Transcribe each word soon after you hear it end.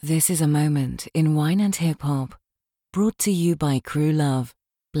This is a moment in wine and hip hop, brought to you by Crew Love,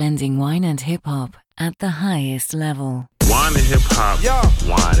 blending wine and hip hop at the highest level. Wine and hip hop, Yo.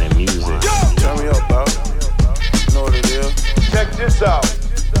 wine and music. Yo. Turn me up, bro. You know what it is. Check this out.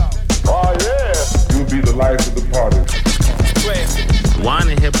 Oh yeah. You'll be the life of the party. Wine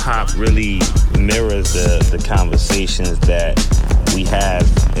and hip hop really mirrors the conversations that we have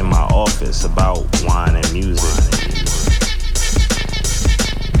in my office about wine and music.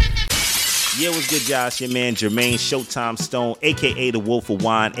 Yeah, what's good, Josh? Your man Jermaine Showtime Stone, a.k.a. the Wolf of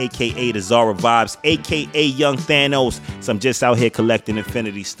Wine, a.k.a. the Zara Vibes, a.k.a. Young Thanos. So I'm just out here collecting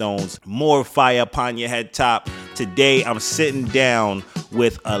Infinity Stones. More fire upon your head top. Today, I'm sitting down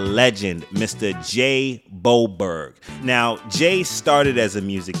with a legend, Mr. Jay Boberg. Now, Jay started as a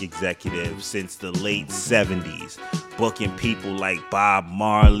music executive since the late 70s, booking people like Bob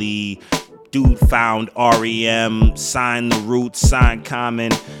Marley. Dude found R.E.M., signed The Roots, signed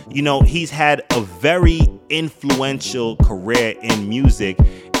Common. You know, he's had a very influential career in music,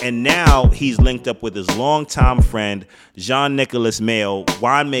 and now he's linked up with his longtime friend, Jean-Nicolas Mayo,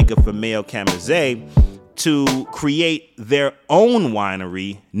 winemaker for Mayo Camazé, to create their own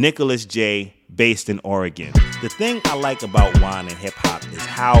winery, Nicholas J., based in Oregon. The thing I like about wine and hip-hop is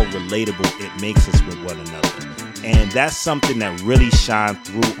how relatable it makes us with one another. And that's something that really shined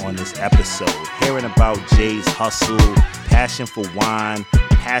through on this episode. Hearing about Jay's hustle, passion for wine,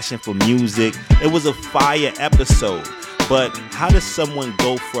 passion for music. It was a fire episode. But how does someone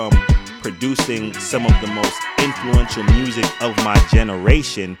go from producing some of the most influential music of my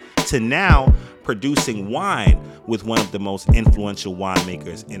generation to now producing wine with one of the most influential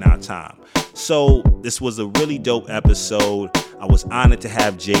winemakers in our time? So this was a really dope episode. I was honored to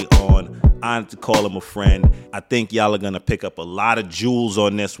have Jay on. Honored to call him a friend. I think y'all are going to pick up a lot of jewels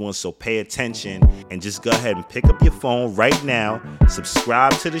on this one, so pay attention and just go ahead and pick up your phone right now,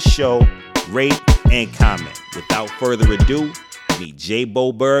 subscribe to the show, rate, and comment. Without further ado, meet Jay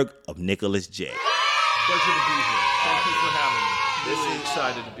Boberg of Nicholas J. Pleasure to be here. Thank you for having me. Really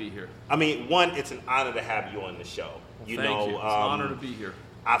excited to be here. I mean, one, it's an honor to have you on the show. Thank you. It's an honor to be here.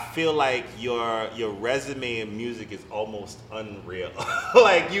 I feel like your resume in music is almost unreal.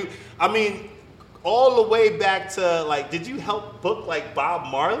 Like I mean, all the way back to, like, did you help book like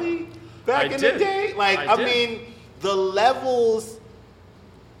Bob Marley back in the day? Like, I mean, the levels.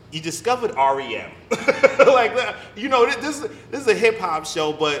 You discovered R.E.M. Like, you know, this is a hip hop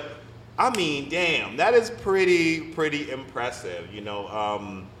show, but I mean, damn, that is pretty impressive. You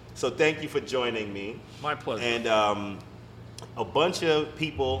know, so thank you for joining me. My pleasure. And a bunch of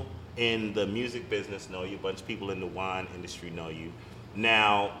people in the music business know you. A bunch of people in the wine industry know you.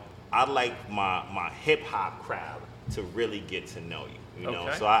 Now, I'd like my hip-hop crowd to really get to know you. You know,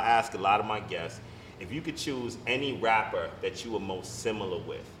 Okay. so I ask a lot of my guests, if you could choose any rapper that you were most similar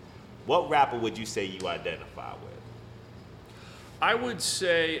with, what rapper would you say you identify with? I would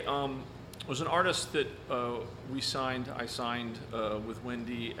say was an artist that I signed with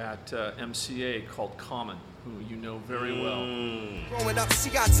Wendy at MCA called Common, who you know very well. Growing up, she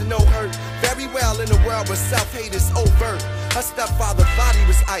got to know her very well in a world where self-hate is overt. Her stepfather thought he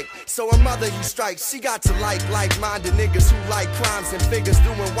was Ike, so her mother he strikes. She got to like-minded niggas who like crimes and figures,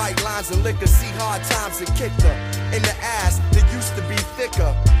 doing white lines and liquor. See hard times and kicked her in the ass that used to be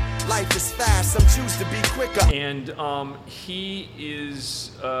thicker. Life is fast, some choose to be quicker. And he is,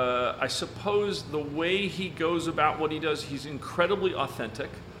 I suppose, the way he goes about what he does, he's incredibly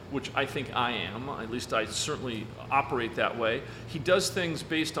authentic, which I think I am. At least I certainly operate that way. He does things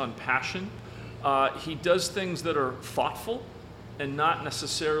based on passion. He does things that are thoughtful and not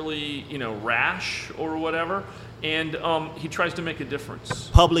necessarily, rash or whatever. And he tries to make a difference.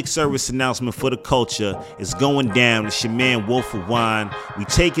 Public service announcement for the culture is going down. It's your man Wolf of Wine. We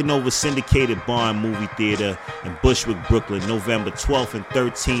taking over Syndicated Barn Movie Theater in Bushwick, Brooklyn, November 12th and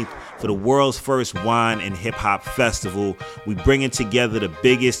 13th for the world's first wine and hip hop festival. We bringing together the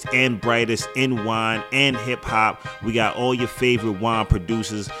biggest and brightest in wine and hip hop. We got all your favorite wine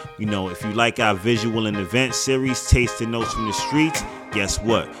producers. You know, if you like our visual and event series, Tasting Notes from the Streets, guess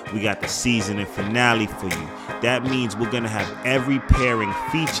what? We got the season and finale for you. That means we're going to have every pairing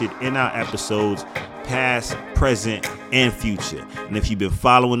featured in our episodes, past, present, and future. And if you've been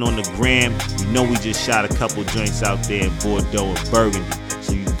following on the gram, you know we just shot a couple joints out there in Bordeaux and Burgundy.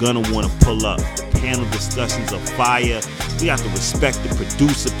 So you're going to want to pull up. Panel discussions of fire. We got the Respect the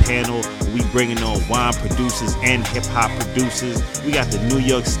Producer panel. We bringing on wine producers and hip hop producers. We got the New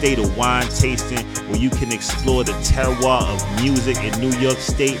York State of Wine Tasting, where you can explore the terroir of music in New York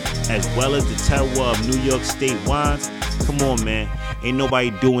State, as well as the terroir of New York State wines. Come on, man. Ain't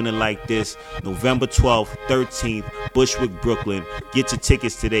nobody doing it like this. November 12th, 13th, Bushwick, Brooklyn. Get your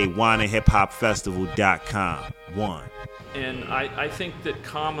tickets today, wineandhiphopfestival.com. One. And I think that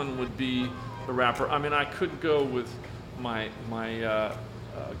Common would be the rapper. I mean, I could go with my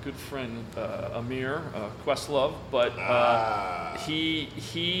good friend Amir Questlove, but he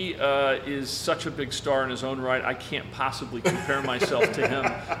is such a big star in his own right. I can't possibly compare myself to him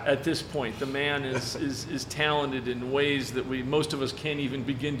at this point. The man is talented in ways that most of us can't even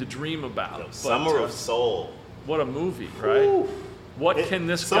begin to dream about. Summer of Soul. What a movie, right? Ooh. What can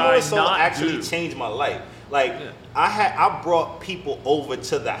this Summer guy of Soul not actually do? changed my life. Like, Yeah. I brought people over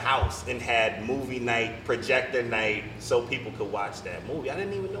to the house and had movie night, projector night, so people could watch that movie. I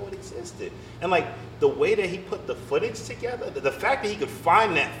didn't even know it existed. And like the way that he put the footage together, the fact that he could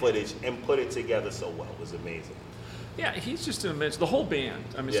find that footage and put it together so well was amazing. Yeah, he's just an immense. The whole band.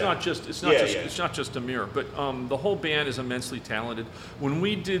 I mean, it's Yeah. not just it's not just Amir, but the whole band is immensely talented. When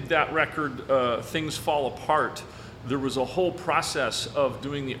we did that record, Things Fall Apart, there was a whole process of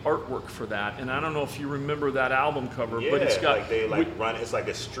doing the artwork for that, and I don't know if you remember that album cover, but it's got like they run. It's like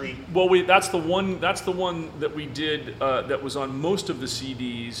a street. Well, that's the one that we did that was on most of the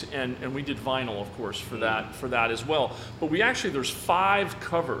CDs, and we did vinyl, of course, for that as well. But there's 5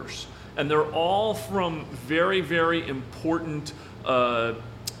 covers, and they're all from very, very important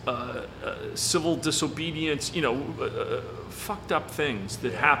civil disobedience, fucked up things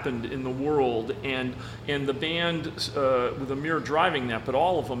that happened in the world, and the band with Amir driving that, but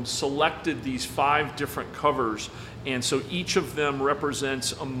all of them selected these 5 different covers, and so each of them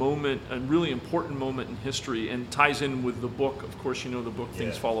represents a really important moment in history, and ties in with the book. Of course, the book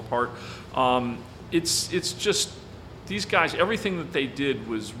Things Fall Apart. It's just these guys. Everything that they did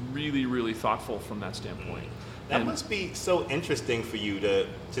was really, really thoughtful from that standpoint. That must be so interesting for you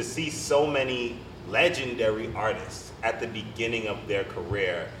to see so many legendary artists at the beginning of their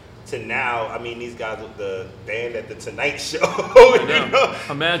career to now. I mean, these guys with the band at the Tonight Show.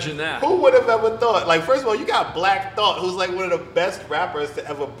 Imagine that. Who would have ever thought? Like, first of all, you got Black Thought, who's like one of the best rappers to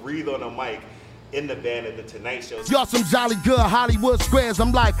ever breathe on a mic, in the band at the Tonight Show. Y'all some jolly good Hollywood squares.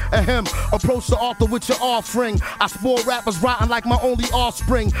 I'm like, ahem. Approach the author with your offering. I spoil rappers rotten like my only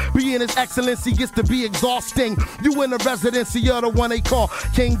offspring. Being his excellency gets to be exhausting. You in the residency, you're the one they call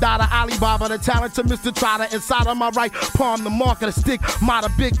King Dada Alibaba, the talented Mr. Trotter. Inside of my right palm, the mark of the stick. My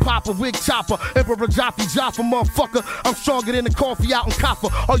the Big Papa, Wig Chopper, Emperor Jaffe Jaffa, motherfucker. I'm stronger than the coffee out in Kaffa.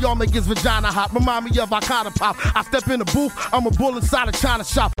 All y'all make his vagina hot. Remind me of Icona Pop. I step in the booth, I'm a bull inside a China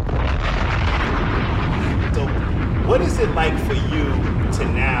shop. So what is it like for you to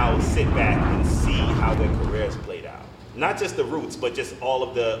now sit back and see how their careers played out? Not just the Roots, but just all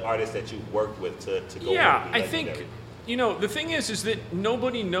of the artists that you've worked with to go. Yeah, on to be I think, legendary. the thing is that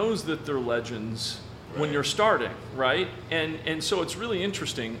nobody knows that they're legends when you're starting, right? And so it's really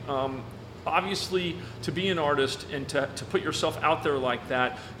interesting. Obviously, to be an artist and to put yourself out there like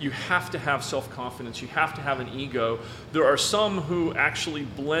that, you have to have self-confidence. You have to have an ego. There are some who actually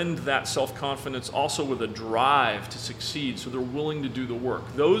blend that self-confidence also with a drive to succeed, so they're willing to do the work.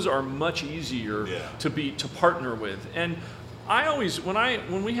 Those are much easier to partner with. And I always,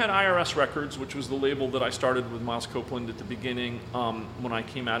 when we had IRS Records, which was the label that I started with Miles Copeland at the beginning, when I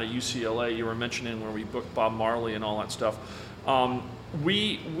came out of UCLA, you were mentioning where we booked Bob Marley and all that stuff.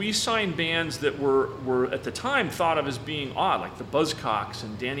 We signed bands that were at the time thought of as being odd, like the Buzzcocks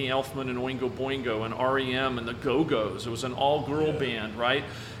and Danny Elfman and Oingo Boingo and REM and the Go-Go's. It was an all-girl band, right?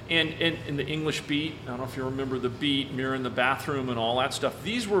 And the English Beat, I don't know if you remember the Beat, Mirror in the Bathroom and all that stuff.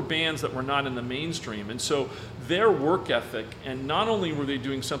 These were bands that were not in the mainstream. And so their work ethic, and not only were they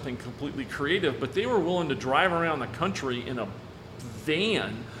doing something completely creative, but they were willing to drive around the country in a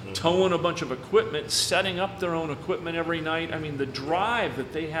van, towing a bunch of equipment, setting up their own equipment every night. I mean, the drive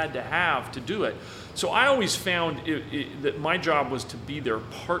that they had to have to do it. So I always found that my job was to be their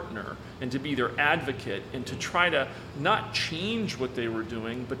partner and to be their advocate and to try to not change what they were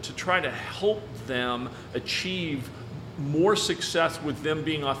doing, but to try to help them achieve more success with them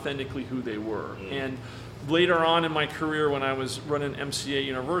being authentically who they were. And later on in my career, when I was running MCA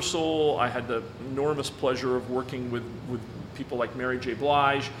Universal, I had the enormous pleasure of working with people like Mary J.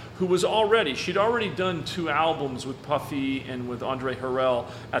 Blige, she'd already done 2 albums with Puffy and with Andre Harrell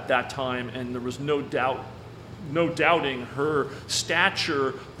at that time, and there was no doubting her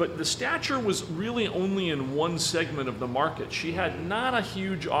stature, but the stature was really only in one segment of the market. She had not a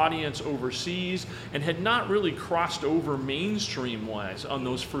huge audience overseas and had not really crossed over mainstream-wise on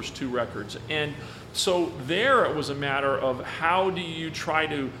those first 2 records. And So there it was a matter of how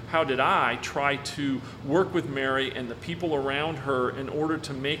did I try to work with Mary and the people around her in order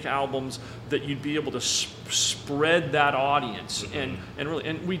to make albums that you'd be able to spread that audience. And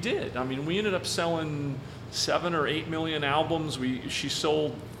we did. I mean, we ended up selling 7 or 8 million albums. She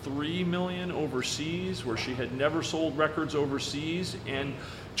sold 3 million overseas, where she had never sold records overseas, and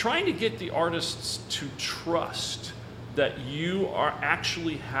trying to get the artists to trust that you are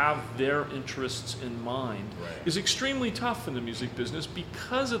actually have their interests in mind is extremely tough in the music business,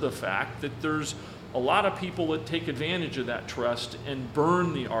 because of the fact that there's a lot of people that take advantage of that trust and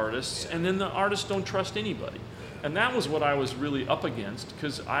burn the artists, and then the artists don't trust anybody. And that was what I was really up against,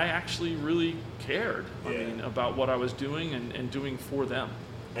 because I actually really cared, about what I was doing and doing for them.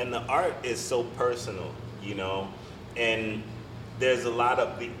 And the art is so personal, and there's a lot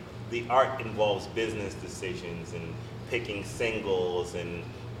of the art involves business decisions and picking singles and,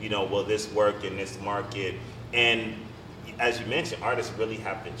 will this work in this market? And as you mentioned, artists really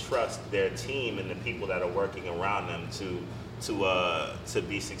have to trust their team and the people that are working around them to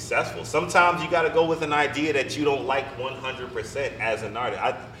be successful. Sometimes you got to go with an idea that you don't like 100% as an artist.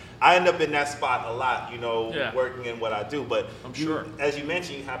 I end up in that spot a lot, working in what I do. But as you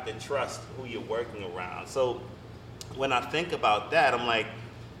mentioned, you have to trust who you're working around. So when I think about that, I'm like,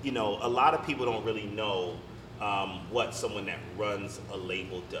 a lot of people don't really know what someone that runs a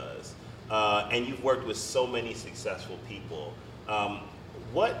label does. And you've worked with so many successful people.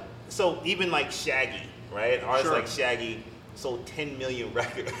 So even like Shaggy, right? Artists like Shaggy sold 10 million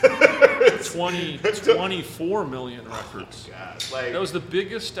records. 24 million records. Oh God. That was the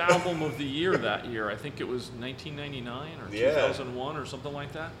biggest album of the year that year. I think it was 1999 or 2001 or something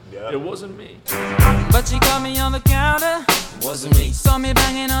like that. Yeah. It wasn't me. But she caught me on the counter. It wasn't me. Saw me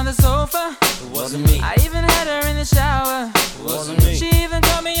banging on the sofa. It wasn't me. I even had her in the shower. It wasn't me. She even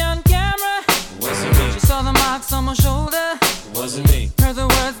caught me on camera. It wasn't me. She saw the marks on my shoulder. It wasn't me. Heard the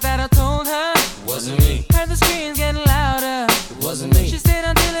words that I told her. It wasn't me. Heard the screams getting louder. It wasn't me. She stayed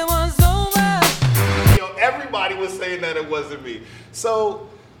until it was over. Everybody was saying that it wasn't me. So,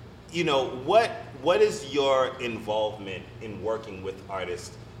 what is your involvement in working with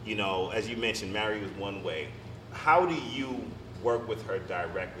artists? As you mentioned, Mary was one way. How do you work with her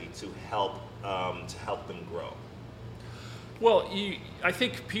directly to help them grow? Well, I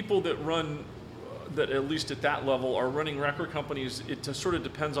think people that run, that at least at that level are running record companies, it sort of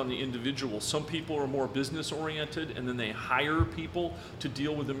depends on the individual. Some people are more business oriented and then they hire people to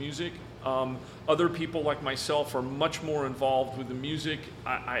deal with the music. Other people like myself are much more involved with the music.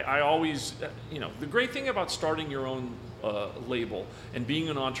 I always, the great thing about starting your own label and being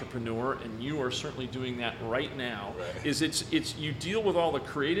an entrepreneur, and you are certainly doing that right now, is it's you deal with all the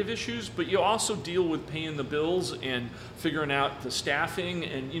creative issues, but you also deal with paying the bills and figuring out the staffing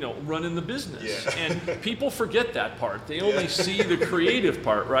and running the business. And people forget that part. They only see the creative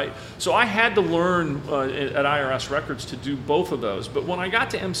part, right? So I had to learn at IRS Records to do both of those. But when I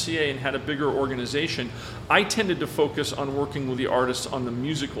got to MCA and had a bigger organization, I tended to focus on working with the artists on the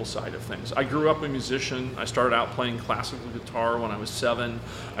musical side of things. I grew up a musician. I started out playing classical guitar when I was 7.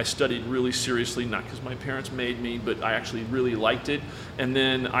 I studied really seriously, not because my parents made me, but I actually really liked it. And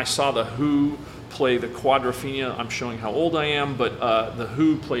then I saw The Who play the Quadrophenia. I'm showing how old I am, but The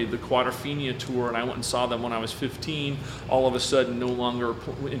Who played the Quadrophenia tour, and I went and saw them when I was 15. All of a sudden, no longer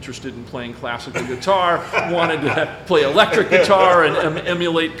interested in playing classical guitar, wanted to play electric guitar and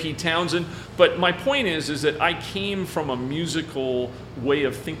emulate Pete Townsend. But my point is that I came from a musical way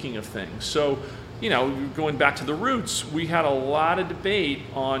of thinking of things. So, going back to the roots, we had a lot of debate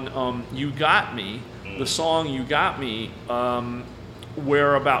on You Got Me, the song You Got Me,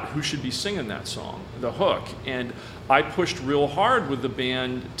 where about who should be singing that song, the hook. And I pushed real hard with the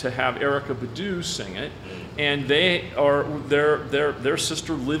band to have Erykah Badu sing it, and their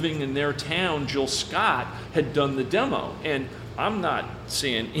sister living in their town, Jill Scott, had done the demo. And I'm not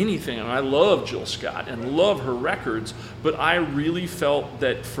saying anything, and I love Jill Scott and love her records, but I really felt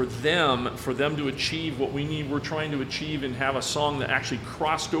that for them to achieve what we're trying to achieve and have a song that actually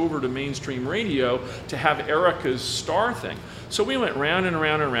crossed over to mainstream radio, to have Erykah's star thing. So we went round and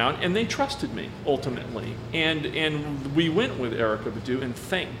around and around, and they trusted me ultimately, and we went with Erykah Badu, and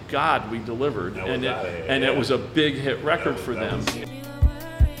thank God we delivered, and it was a big hit record for them.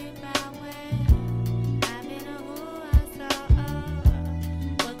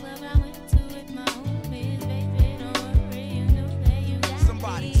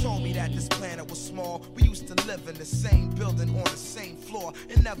 In the same building on the same floor. war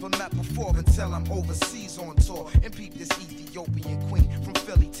and never met before until I'm overseas on tour and peep this Ethiopian queen from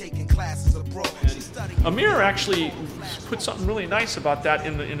Philly taking classes abroad. She studied. Amir actually put something really nice about that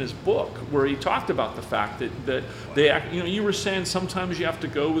in his book, where he talked about the fact that they act, you were saying sometimes you have to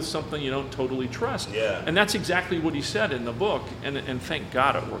go with something you don't totally trust. Yeah. And that's exactly what he said in the book, and thank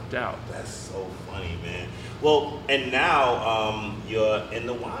God it worked out. That's so funny, man. Well, and now you're in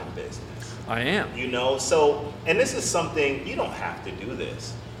the wine business. I am. So, and this is something, you don't have to do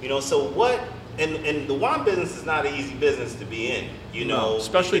this. So what, and the wine business is not an easy business to be in, No,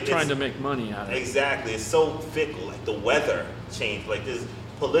 especially trying to make money out of it. Exactly. It's so fickle, like the weather change, like there's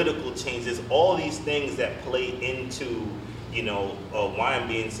political changes, all these things that play into, wine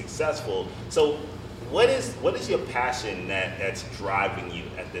being successful. So what is your passion that's driving you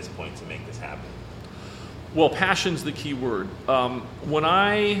at this point to make this happen? Well, passion's the key word. When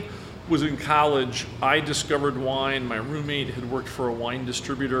I was in college, I discovered wine. My roommate had worked for a wine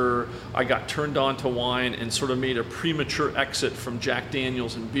distributor. I got turned on to wine and sort of made a premature exit from Jack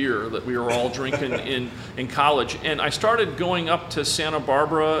Daniels and beer that we were all drinking in college. And I started going up to Santa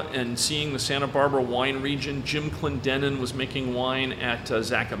Barbara and seeing the Santa Barbara wine region. Jim Clendenin was making wine at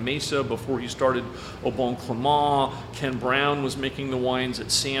Zaca Mesa before he started Au Bon Clement. Ken Brown was making the wines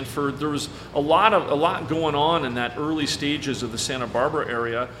at Sanford. There was a lot going on in that early stages of the Santa Barbara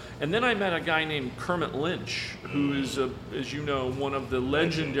area. And then I met a guy named Kermit Lynch, who is, as you know, one of the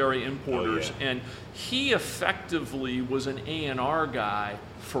legendary importers. Oh, yeah. And he effectively was an A&R guy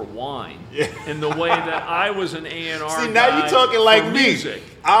for wine, in the way that I was an A&R guy. See, now you're talking like me. Music.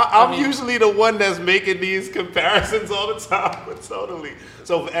 I'm usually the one that's making these comparisons all the time, but totally.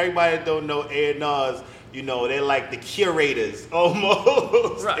 So for everybody that don't know A&Rs, they're like the curators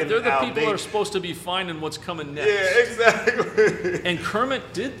almost. Right, they're the people that are supposed to be finding what's coming next. Yeah, exactly. And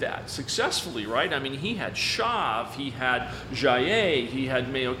Kermit did that successfully, right? I mean, he had Chave, he had Jaillet, he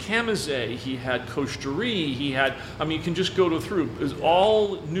had Mayo Camazet, he had Cocherie, you can just go through. It was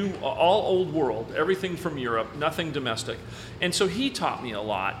all new, all old world, everything from Europe, nothing domestic. And so he taught me a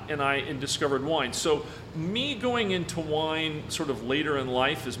lot, and discovered wine. So me going into wine sort of later in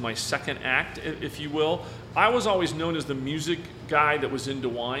life is my second act, if you will. I was always known as the music guy that was into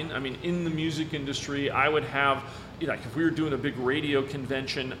wine. I mean, in the music industry, I would have, if we were doing a big radio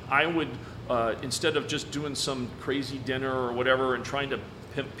convention, I would, instead of just doing some crazy dinner or whatever and trying to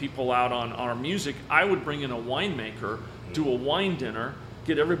pimp people out on our music, I would bring in a winemaker, do a wine dinner,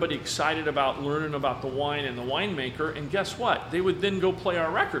 get everybody excited about learning about the wine and the winemaker, and guess what? They would then go play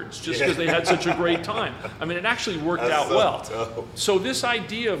our records just because they had such a great time. I mean, it actually worked out well. Dope. So this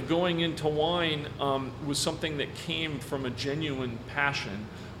idea of going into wine was something that came from a genuine passion.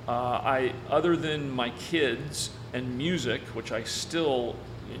 Other than my kids and music, which I still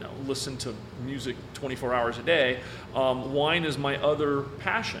listen to music 24 hours a day, wine is my other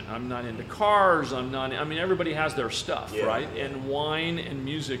passion. I'm not into cars, everybody has their stuff, right? Yeah. And wine and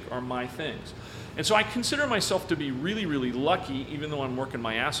music are my things. And so I consider myself to be really, really lucky, even though I'm working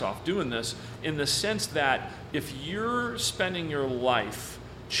my ass off doing this, in the sense that if you're spending your life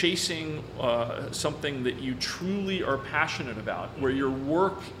chasing something that you truly are passionate about, where your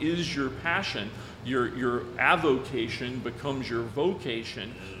work is your passion, your avocation becomes your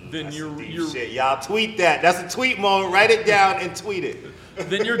vocation, then you're shit. Y'all tweet that. That's a tweet moment. Write it down and tweet it.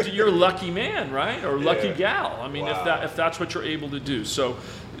 Then you're a lucky man, right? Or lucky gal. I mean, wow. if that's what you're able to do. So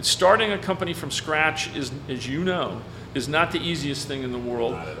starting a company from scratch is, as you know, is not the easiest thing in the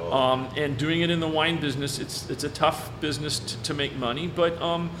world. Not at all. And doing it in the wine business, it's a tough business to make money. But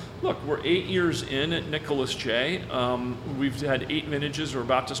look, we're 8 years in at Nicholas J. We've had 8 vintages. We're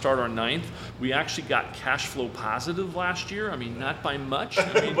about to start our 9th. We actually got cash flow positive last year. I mean, not by much. But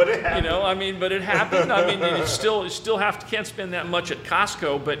it happened. But it happened. I mean, you still can't spend that much at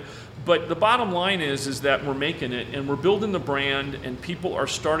Costco. But the bottom line is that we're making it, and we're building the brand, and people are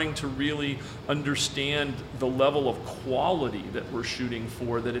starting to really understand the level of quality that we're shooting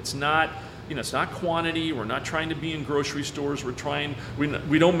for, that it's not quantity. We're not trying to be in grocery stores.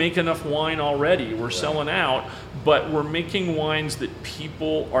 We don't make enough wine already. We're selling out, but we're making wines that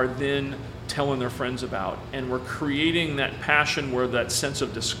people are then telling their friends about, and we're creating that passion where that sense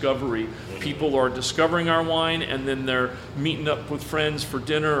of discovery, people are discovering our wine, and then they're meeting up with friends for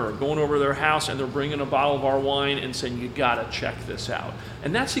dinner or going over to their house, and they're bringing a bottle of our wine and saying, you gotta check this out.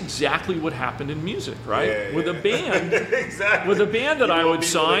 And that's exactly what happened in music, right? Yeah. With a band, exactly. With a band that I would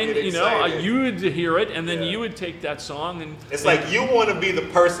sign, you would hear it, and then you would take that song and it's like you want to be the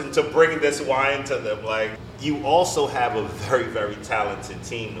person to bring this wine to them. Like, you also have a very, very talented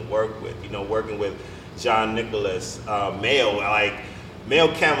team to work with. Working with John Nicholas, Mayo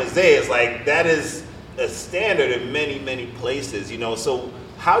Camazet is like, that is a standard in many, many places, you know. So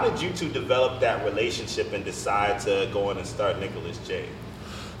how did you two develop that relationship and decide to go in and start Nicholas J?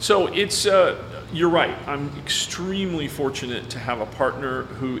 So it's, you're right. I'm extremely fortunate to have a partner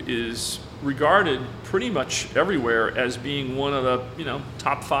who is regarded pretty much everywhere as being one of the, you know,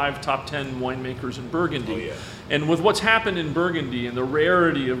 top 5, top 10 winemakers in Burgundy. Oh, yeah. And with what's happened in Burgundy and the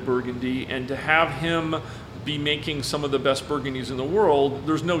rarity of Burgundy, and to have him be making some of the best Burgundies in the world,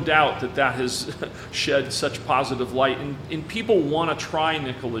 there's no doubt that that has shed such positive light, and people want to try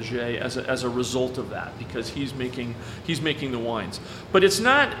Nicolas J as a result of that, because he's making the wines. But it's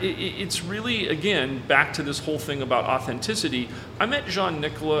not. It's really, again, back to this whole thing about authenticity. I met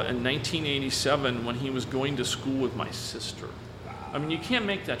Jean-Nicolas in 1987 when he was going to school with my sister. I mean, you can't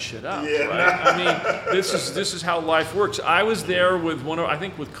make that shit up, Yeah. right? I mean, this is how life works. I was there with I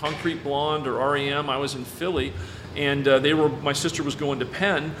think with Concrete Blonde or REM. I was in Philly, and my sister was going to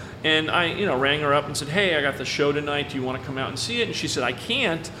Penn, and I, you know, rang her up and said, hey, I got the show tonight. Do you want to come out and see it? And she said, I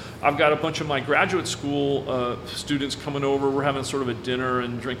can't. I've got a bunch of my graduate school students coming over. We're having sort of a dinner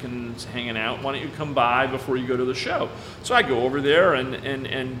and drinking and hanging out. Why don't you come by before you go to the show? So I go over there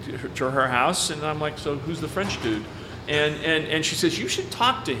and to her house, and I'm like, so who's the French dude? And she says, you should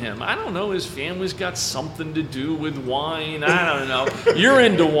talk to him. I don't know, his family's got something to do with wine. I don't know. You're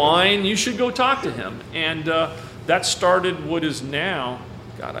into wine. You should go talk to him. And that started what is now,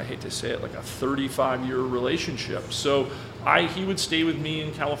 God, I hate to say it, like a 35-year relationship. So he would stay with me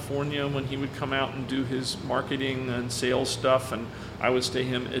in California when he would come out and do his marketing and sales stuff, and I would stay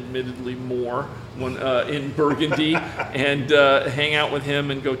him admittedly more when in Burgundy and hang out with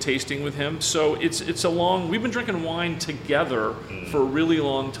him and go tasting with him. So we've been drinking wine together for a really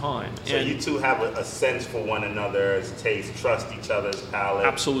long time. So you two have a sense for one another's taste, trust each other's palate.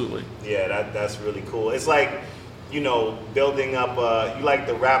 Absolutely. Yeah, that's really cool. It's like, you know, building up, you like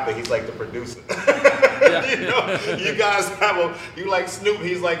the rapper, he's like the producer. Yeah. You know, you guys you like Snoop,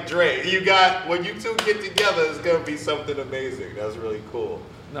 he's like Dre. When you two get together, it's going to be something amazing. That's really cool.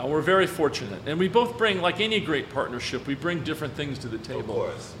 No, we're very fortunate. And we both bring, like any great partnership, we bring different things to the table.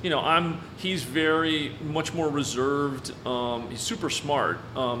 Of course. You know, he's very much more reserved. He's super smart.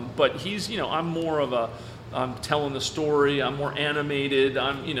 But he's, you know, I'm more of I'm telling the story. I'm more animated.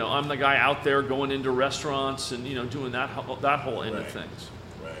 I'm the guy out there going into restaurants and, you know, doing that whole end of things.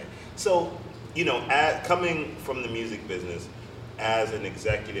 Right. So, you know, coming from the music business as an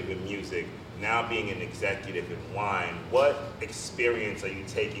executive in music, now being an executive in wine, what experience are you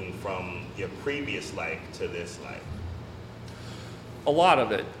taking from your previous life to this life? A lot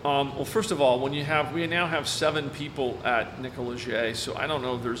of it. Well, first of all, we now have 7 people at Nicolas J, so I don't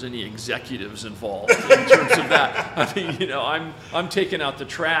know if there's any executives involved in terms of that. I mean, you know, I'm taking out the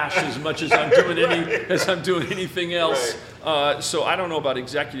trash as much as I'm doing anything else. Right. So I don't know about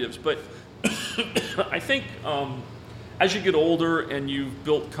executives, but I think as you get older and you've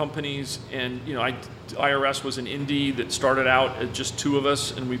built companies, and you know, IRS was an indie that started out as just 2 of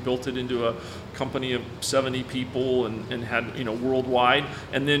us, and we built it into a company of 70 people and had, you know, worldwide,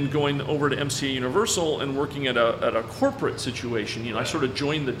 and then going over to MCA Universal and working at a corporate situation. You know, I sort of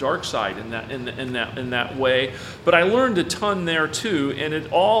joined the dark side in that way, but I learned a ton there too, and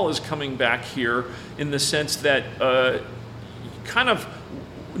it all is coming back here in the sense that kind of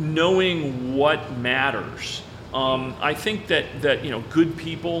knowing what matters. I think that you know, good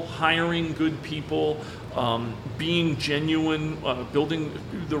people, hiring good people, being genuine, building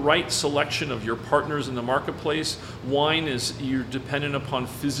the right selection of your partners in the marketplace. Wine you're dependent upon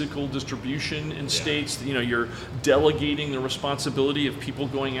physical distribution in states. You know, you're delegating the responsibility of people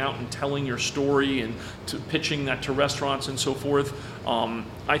going out and telling your story and pitching that to restaurants and so forth.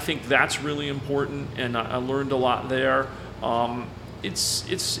 I think that's really important, and I learned a lot there.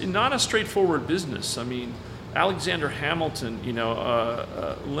 It's not a straightforward business. I mean, Alexander Hamilton, you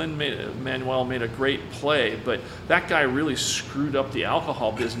know, Lin-Manuel made a great play, but that guy really screwed up the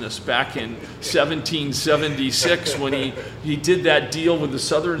alcohol business back in 1776 when he did that deal with the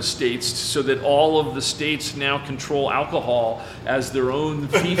southern states so that all of the states now control alcohol as their own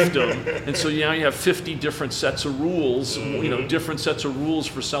fiefdom. And so now you have 50 different sets of rules, you know, different sets of rules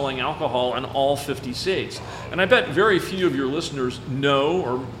for selling alcohol in all 50 states. And I bet very few of your listeners know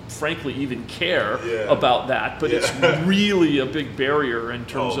or frankly even care about that. But it's really a big barrier in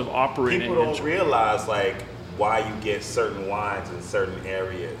terms of operating. People don't realize like why you get certain wines in certain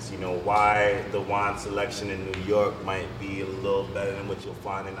areas. You know, why the wine selection in New York might be a little better than what you'll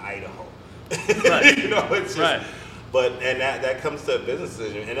find in Idaho. Right. You know, it's just, right. But that comes to a business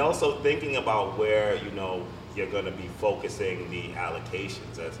decision, and also thinking about where, you know, you're going to be focusing the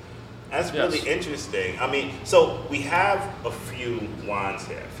allocations. That's really interesting. I mean, so we have a few wines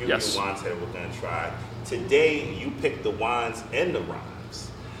here. A few new wines here we're going to try. Today, you picked the wines and the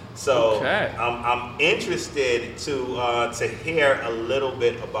rhymes. So I'm interested to hear a little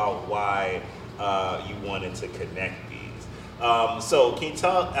bit about why you wanted to connect these. So can you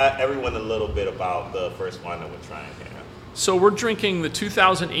tell everyone a little bit about the first wine that we're trying here? So we're drinking the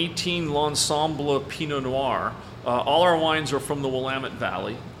 2018 L'Ensemble Pinot Noir. All our wines are from the Willamette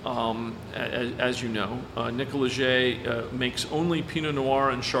Valley, as you know. Nicolas J makes only Pinot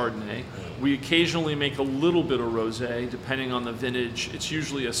Noir and Chardonnay. We occasionally make a little bit of rosé, depending on the vintage. It's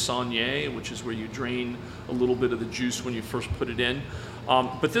usually a Saunier, which is where you drain a little bit of the juice when you first put it in.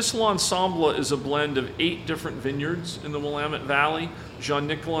 But this L'Ensemble is a blend of 8 different vineyards in the Willamette Valley.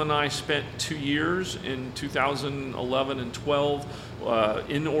 Jean-Nicolas and I spent 2 years in 2011 and 12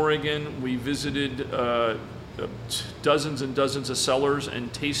 in Oregon. We visited dozens and dozens of cellars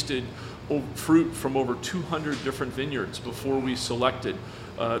and tasted fruit from over 200 different vineyards before we selected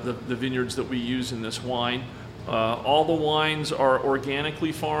the vineyards that we use in this wine. All the wines are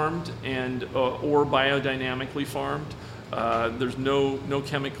organically farmed and or biodynamically farmed. There's no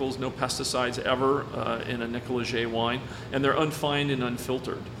chemicals, no pesticides ever in a Nicolas J wine, and they're unfined and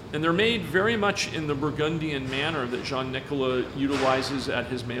unfiltered. And they're made very much in the Burgundian manner that Jean-Nicolas utilizes at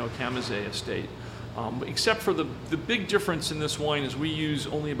his Mayo-Camazé estate. Except for the big difference in this wine is we use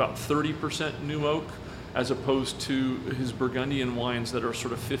only about 30% new oak, as opposed to his Burgundian wines that are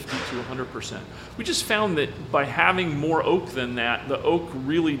sort of 50 to 100%. We just found that by having more oak than that, the oak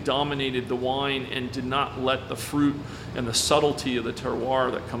really dominated the wine and did not let the fruit and the subtlety of the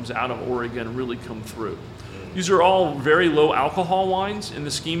terroir that comes out of Oregon really come through. These are all very low alcohol wines in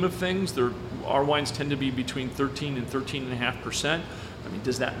the scheme of things. Our wines tend to be between 13 and 13.5%. I mean,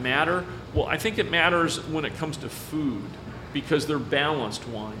 does that matter? Well, I think it matters when it comes to food, because they're balanced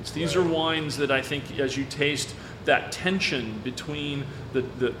wines. These are wines that I think, as you taste that tension between the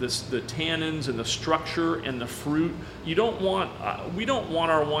tannins and the structure and the fruit, we don't want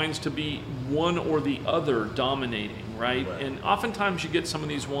our wines to be one or the other dominating, right? And oftentimes you get some of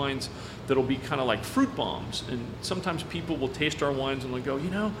these wines that'll be kind of like fruit bombs, and sometimes people will taste our wines and they'll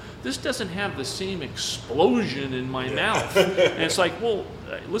go, this doesn't have the same explosion in my mouth. And it's like, well,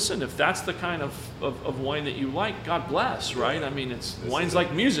 listen, if that's the kind of wine that you like, God bless, right? I mean, wine's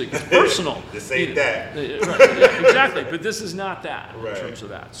like music, it's personal. This ain't that. Right, exactly, but this is not that in terms of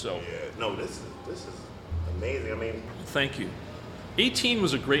that. So no, this is amazing. I mean, thank you. 18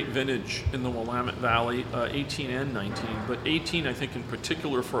 was a great vintage in the Willamette Valley, 18 and 19, but 18, I think in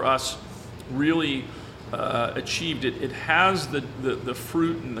particular for us, really achieved it. It has the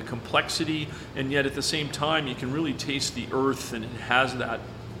fruit and the complexity, and yet at the same time you can really taste the earth, and it has that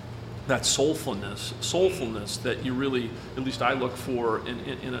soulfulness that you really, at least I look for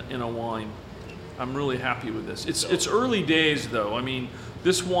in a wine. I'm really happy with this. It's early days though. I mean,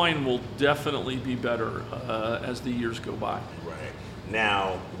 this wine will definitely be better as the years go by. Right.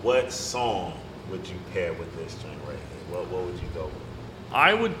 Now, what song would you pair with this joint right here? What would you go with?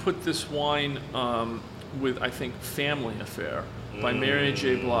 I would put this wine with, I think, Family Affair by Mary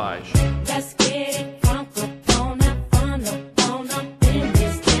J. Blige. Let's get it from in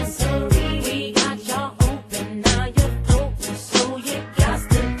this dancery. We got y'all open, now you're open, so you got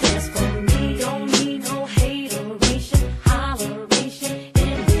to dance for me. Don't need no hateration, holleration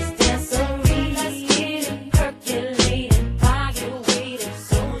in this dancery. Let's get it percolating, while you're waiting,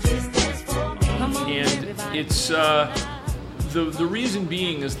 so just dance for me. Come on, and everybody. It's the reason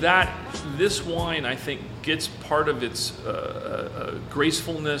being is that this wine, I think, gets part of its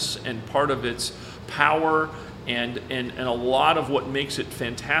gracefulness and part of its power and a lot of what makes it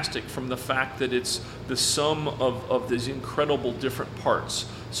fantastic from the fact that it's the sum of these incredible different parts.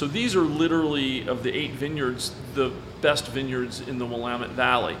 So these are literally, of the 8 vineyards, the best vineyards in the Willamette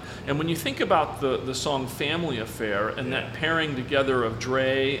Valley. And when you think about the song Family Affair and that pairing together of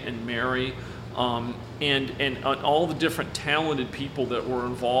Dre and Mary, and all the different talented people that were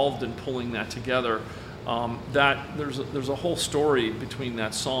involved in pulling that together, that there's a whole story between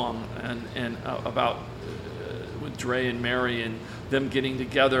that song and about with Dre and Mary and them getting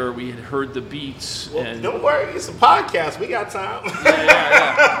together. We had heard the beats. Well, and don't worry, it's a podcast. We got time.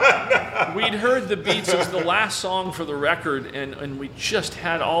 Yeah. We'd heard the beats. It was the last song for the record, and we just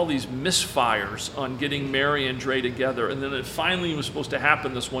had all these misfires on getting Mary and Dre together. And then it finally was supposed to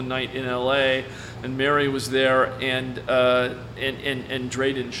happen this one night in L.A., and Mary was there, and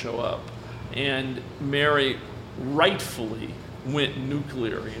Dre didn't show up. And Mary rightfully went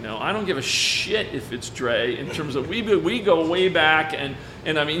nuclear. I don't give a shit if it's Dre in terms of we go way back, and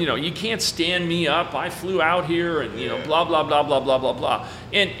And I mean, you can't stand me up. I flew out here and, blah, blah, blah, blah, blah, blah, blah.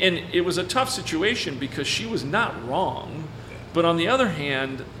 And it was a tough situation because she was not wrong. But on the other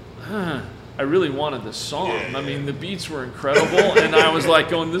hand, I really wanted this song. I mean, the beats were incredible. And I was like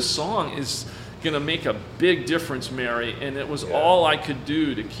going, this song is going to make a big difference, Mary. And it was all I could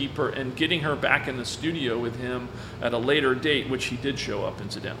do to keep her, and getting her back in the studio with him at a later date, which he did show up,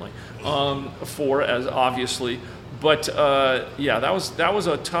 incidentally, for, as obviously. But that was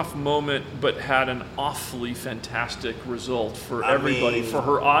a tough moment, but had an awfully fantastic result for everybody, for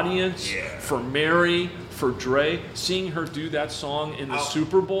her audience, for Mary, for Dre. Seeing her do that song in the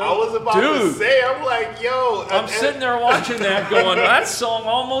Super Bowl. I was about to say, I'm like, yo. I'm sitting there watching that going, that song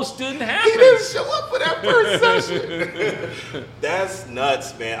almost didn't happen. He didn't show up for that first session. That's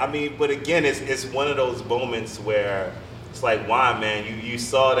nuts, man. I mean, but again, it's one of those moments where it's like, why, man? You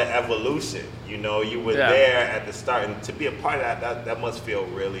saw the evolution. You were there at the start, and to be a part of that must feel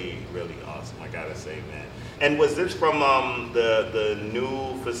really, really awesome. I gotta say, man. And was this from the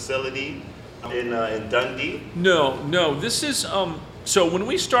new facility in Dundee? No. This is so when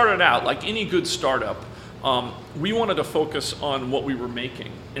we started out, like any good startup, we wanted to focus on what we were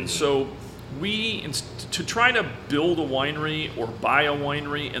making, and so we to try to build a winery or buy a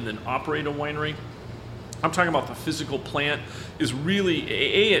winery and then operate a winery. I'm talking about the physical plant is really,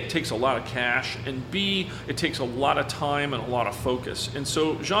 A, it takes a lot of cash, and B, it takes a lot of time and a lot of focus. And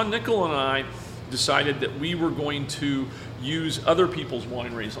so Jean-Nicol and I decided that we were going to use other people's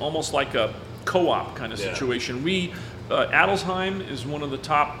wineries, almost like a co-op kind of situation. Adelsheim is one of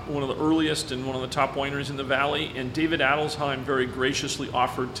the earliest and one of the top wineries in the valley, and David Adelsheim very graciously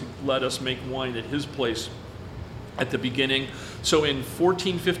offered to let us make wine at his place at the beginning. So in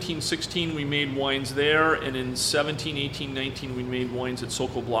 14, 15, 16, we made wines there, and in 17, 18, 19, we made wines at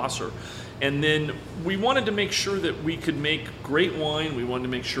Sokol Blosser. And then we wanted to make sure that we could make great wine, we wanted to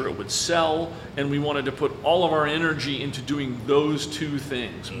make sure it would sell, and we wanted to put all of our energy into doing those two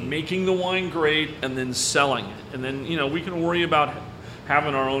things, making the wine great and then selling it. And then, we can worry about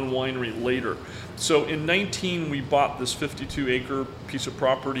having our own winery later. So in 19, we bought this 52-acre piece of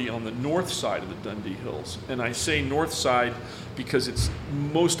property on the north side of the Dundee Hills. And I say north side because it's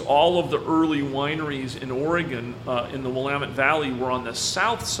most all of the early wineries in Oregon, in the Willamette Valley, were on the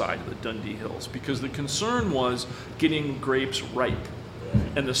south side of the Dundee Hills because the concern was getting grapes ripe.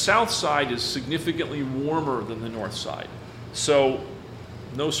 And the south side is significantly warmer than the north side. So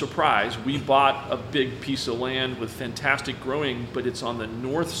no surprise, we bought a big piece of land with fantastic growing, but it's on the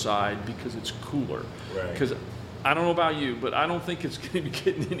north side because it's cooler. Because I don't know about you, but I don't think it's going to be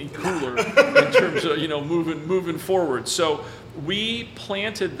getting any cooler in terms of moving forward. So we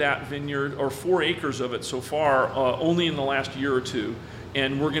planted that vineyard, or 4 acres of it so far, only in the last year or two.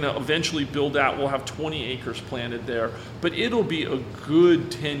 And we're going to eventually build out. We'll have 20 acres planted there. But it'll be a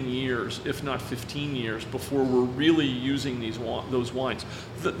good 10 years, if not 15 years, before we're really using those wines.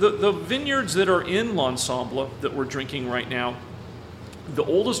 The vineyards that are in L'Ensemble that we're drinking right now, the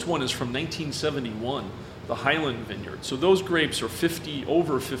oldest one is from 1971, the Highland Vineyard. So those grapes are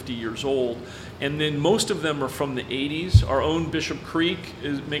over 50 years old. And then most of them are from the 80s. Our own Bishop Creek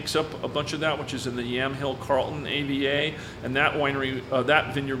makes up a bunch of that, which is in the Yamhill Carlton AVA. And that winery,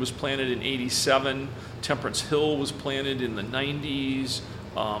 that vineyard was planted in 87. Temperance Hill was planted in the 90s.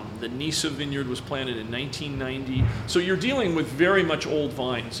 The Nisa Vineyard was planted in 1990. So you're dealing with very much old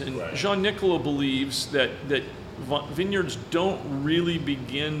vines. And Jean-Nicol believes that vineyards don't really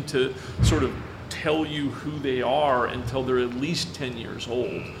begin to sort of tell you who they are until they're at least 10 years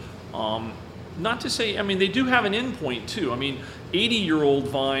old. Not to say, they do have an end point too. 80-year-old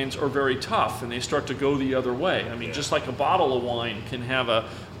vines are very tough and they start to go the other way. Just like a bottle of wine can have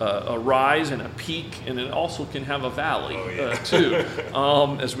a rise and a peak, and it also can have a valley too,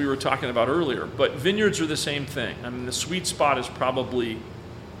 as we were talking about earlier. But vineyards are the same thing. The sweet spot is probably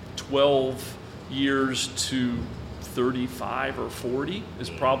 12 years to 35 or 40 is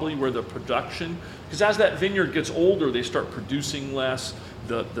probably where the production, because as that vineyard gets older, they start producing less.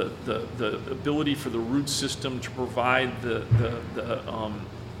 The ability for the root system to provide the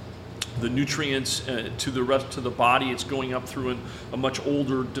nutrients to the rest of the body, it's going up through a much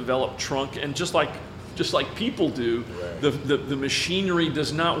older developed trunk, and just like people do, the machinery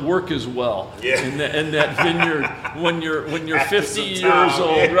does not work as well in that vineyard when you're 50 years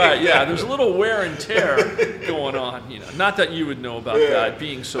old. There's a little wear and tear going on. Not that you would know about that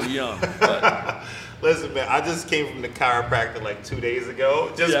being so young. But. Listen, man, I just came from the chiropractor like 2 days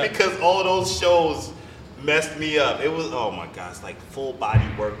ago, because all those shows messed me up. It was, oh my gosh, like full body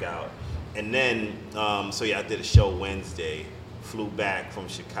workout. And then, I did a show Wednesday. Flew back from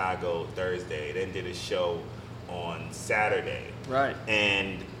Chicago Thursday, then did a show on Saturday. Right.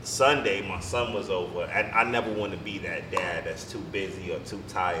 And Sunday, my son was over, and I never want to be that dad that's too busy or too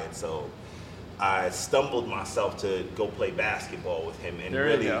tired, so I stumbled myself to go play basketball with him, and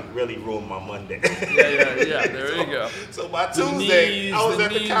really ruined my Monday. Yeah. There you go. So by Tuesday, I was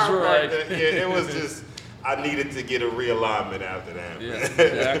at the chiropractor. Right. Yeah, it was just, I needed to get a realignment after that. Yeah,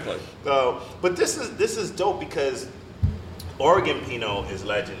 exactly. But this is dope because Oregon Pinot is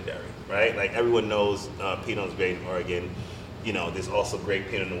legendary, right? Like everyone knows Pinot's great in Oregon. You know, there's also great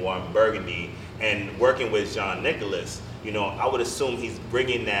Pinot Noir in Burgundy. And working with Jean Nicolas, you know, I would assume he's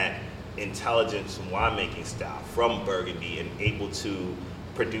bringing that intelligence and winemaking style from Burgundy and able to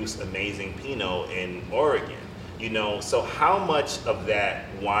produce amazing Pinot in Oregon. You know, so how much of that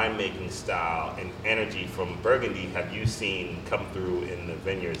winemaking style and energy from Burgundy have you seen come through in the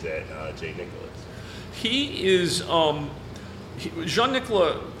vineyards at J. Nicolas? He is,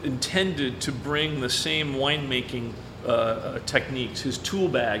 Jean-Nicolas intended to bring the same winemaking techniques, his tool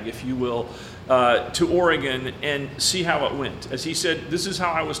bag, if you will, to Oregon and see how it went. As he said, this is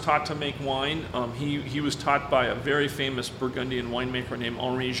how I was taught to make wine. He was taught by a very famous Burgundian winemaker named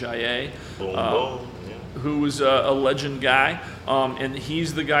Henri Jaillet. Who was a legend guy, and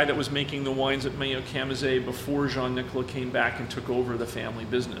he's the guy that was making the wines at Meilleur Camisay before Jean-Nicolas came back and took over the family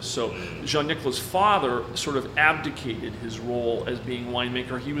business. So Jean-Nicolas' father sort of abdicated his role as being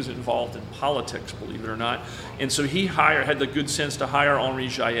winemaker. He was involved in politics, believe it or not, and so he had the good sense to hire Henri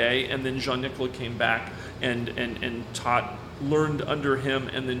Jaillet, and then Jean-Nicolas came back and learned under him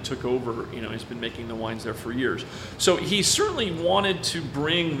and then took over. You know, he's been making the wines there for years. So he certainly wanted to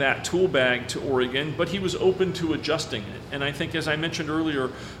bring that tool bag to Oregon, but he was open to adjusting it. And I think, as I mentioned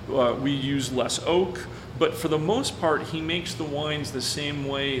earlier, we use less oak, but for the most part, he makes the wines the same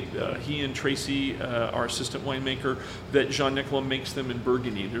way, he and Tracy, our assistant winemaker, that Jean-Nicolas makes them in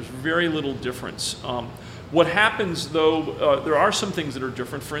Burgundy. There's very little difference. What happens, though, there are some things that are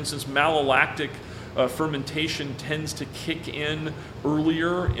different. For instance, malolactic fermentation tends to kick in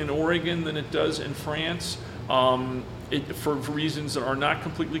earlier in Oregon than it does in France. For reasons that are not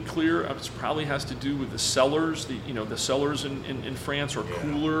completely clear. It probably has to do with the cellars. The cellars in France are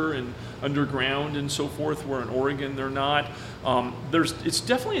cooler and underground and so forth, where in Oregon they're not. It's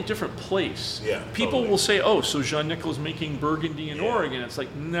definitely a different place. Yeah, People will say, "Oh, so Jean-Nicolas making Burgundy in Oregon." It's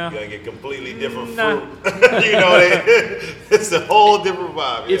like, nah. You're gonna get completely different fruit. You know, it's a whole different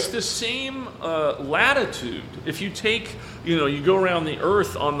vibe. It's the same latitude. If you take, you go around the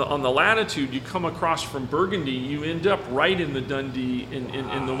Earth on the latitude, you come across from Burgundy, you end up right in the Dundee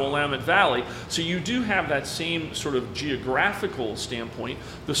in the Willamette Valley. So you do have that same sort of geographical standpoint.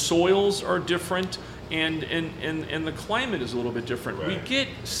 The soils are different, and the climate is a little bit different. Right. We get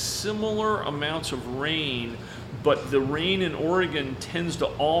similar amounts of rain, but the rain in Oregon tends to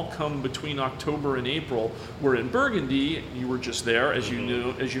all come between October and April, where in Burgundy, you were just there, as you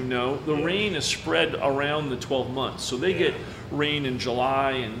know, the rain is spread around the 12 months. So they get rain in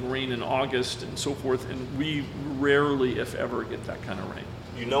July and rain in August and so forth, and we rarely, if ever, get that kind of rain.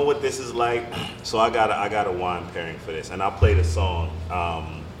 You know what this is like? So I got a wine pairing for this, and I'll play the song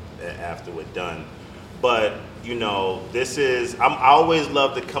after we're done. But this is, I always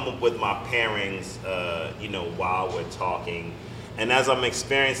love to come up with my pairings, while we're talking. And as I'm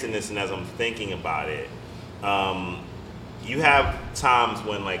experiencing this and as I'm thinking about it, you have times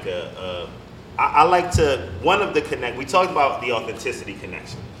when I like to, we talked about the authenticity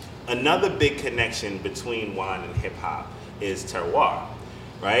connection. Another big connection between wine and hip hop is terroir,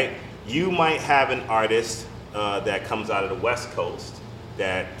 right? You might have an artist that comes out of the West Coast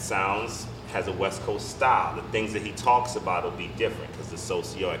that has a West Coast style. The things that he talks about will be different because the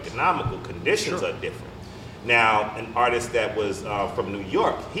socio-economical conditions are different. Now, an artist that was from New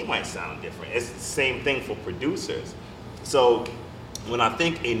York, he might sound different. It's the same thing for producers. So when I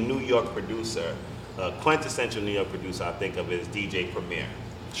think a New York producer, a quintessential New York producer, I think of as DJ Premier.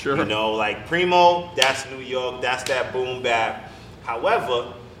 Sure. Like Primo, that's New York, that's that boom bap.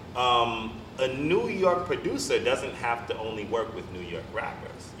 However, a New York producer doesn't have to only work with New York rappers.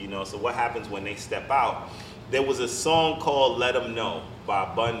 So what happens when they step out? There was a song called Let 'Em Know by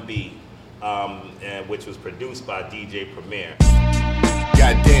Bun B, which was produced by DJ Premier.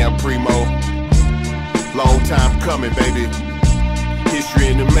 Goddamn, Primo. Long time coming, baby. History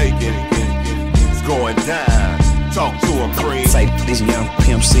in the making. It's going down. Talk to him, Primo. Say this young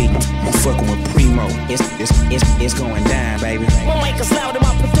Pimp C, I'm fucking with Primo. It's going down, baby. My mic is loud and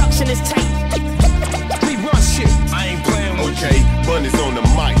my production is tight. We run shit. I ain't playing with you. Okay, Bun is on the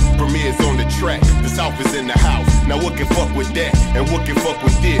mic. Premier's on the track. The South is in the house. Now what can fuck with that? And what can fuck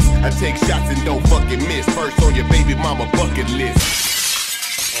with this? I take shots and don't fucking miss. First on your baby mama bucket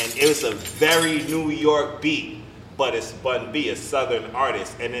list. And it was a very New York beat. but it's Bun B, a Southern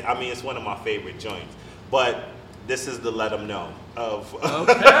artist, and it's one of my favorite joints. But this is the let them know of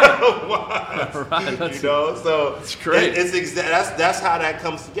Right, so it's great. That's how that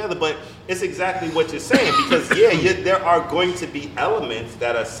comes together. But it's exactly what you're saying, because there are going to be elements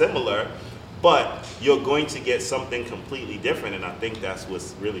that are similar, but you're going to get something completely different, and I think that's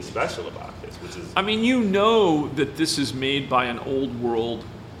what's really special about this, which is... I mean, you know that this is made by an old world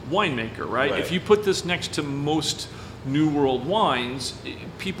winemaker, right? If you put this next to most New World wines,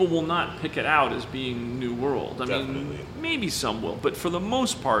 people will not pick it out as being New World. I mean, maybe some will, but for the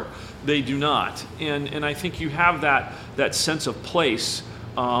most part, they do not. And I think you have that sense of place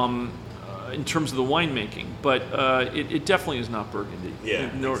in terms of the winemaking, but it definitely is not Burgundy.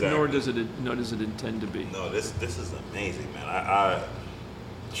 Yeah, nor does it intend to be. No, this is amazing, man. I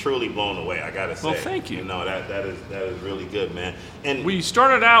truly blown away, I gotta say. Well, thank you. That is really good, man. And we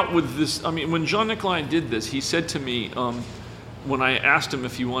started out with this. I mean, when Jean-Nicolas did this, he said to me, when I asked him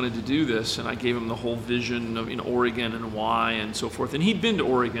if he wanted to do this, and I gave him the whole vision of Oregon and why and so forth, and he'd been to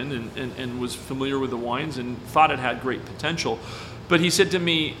Oregon and was familiar with the wines and thought it had great potential, but he said to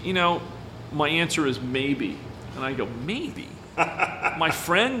me, my answer is maybe, and I go, maybe? My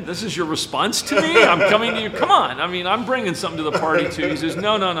friend, this is your response to me? I'm coming to you. Come on. I mean, I'm bringing something to the party too. He says,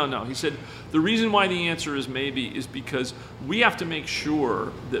 no. He said, the reason why the answer is maybe is because we have to make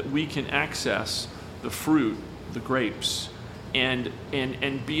sure that we can access the fruit, the grapes, and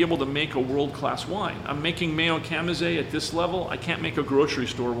be able to make a world-class wine. I'm making Mayo Camazé at this level. I can't make a grocery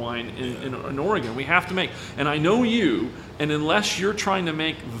store wine in Oregon. We have to make, and I know you, and unless you're trying to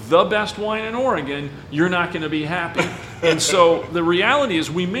make the best wine in Oregon, you're not going to be happy. And so the reality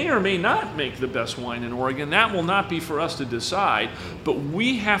is we may or may not make the best wine in Oregon. That will not be for us to decide, but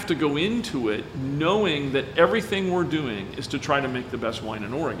we have to go into it knowing that everything we're doing is to try to make the best wine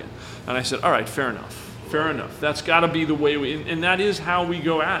in Oregon. And I said, all right, fair enough. That's got to be the way and that is how we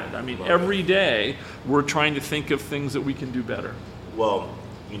go at it. I mean, every day we're trying to think of things that we can do better. Well,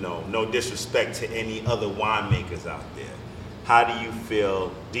 no disrespect to any other winemakers out there. How do you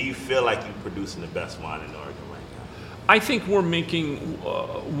feel? Do you feel like you're producing the best wine in Oregon right now? I think we're making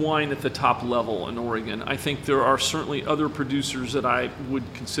wine at the top level in Oregon. I think there are certainly other producers that I would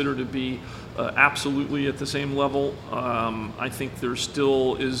consider to be absolutely at the same level. I think there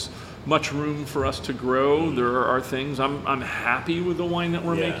still is much room for us to grow. There are things. I'm happy with the wine that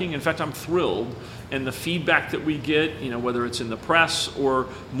we're making. In fact, I'm thrilled. And the feedback that we get, whether it's in the press or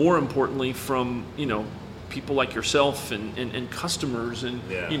more importantly from, people like yourself and customers and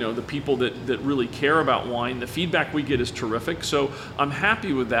the people that really care about wine, the feedback we get is terrific. So I'm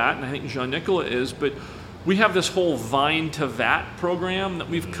happy with that, and I think Jean-Nicolas is, but we have this whole vine to vat program that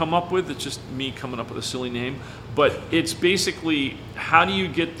we've come up with. It's just me coming up with a silly name, but it's basically how do you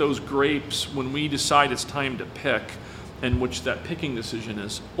get those grapes when we decide it's time to pick, and which that picking decision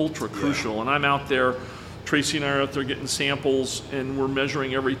is ultra crucial. And I'm out there, Tracy and I are out there getting samples, and we're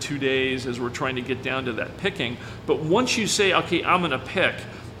measuring every 2 days as we're trying to get down to that picking. But once you say, okay, I'm gonna pick,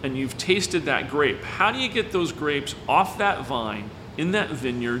 and you've tasted that grape, how do you get those grapes off that vine in that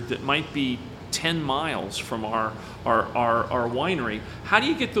vineyard that might be 10 miles from our winery? How do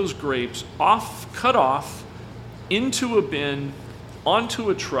you get those grapes cut off, into a bin, onto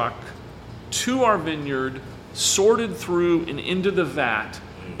a truck, to our vineyard, sorted through and into the vat,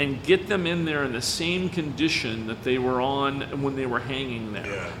 and get them in there in the same condition that they were on when they were hanging there?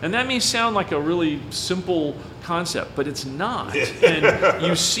 Yeah. And that may sound like a really simple concept, but it's not. And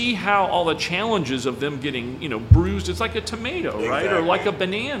you see how all the challenges of them getting, bruised. It's like a tomato, right? Or like a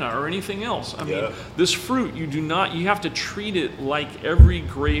banana or anything else. I mean, this fruit, you have to treat it like every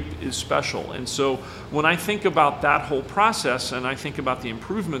grape is special. And so when I think about that whole process, and I think about the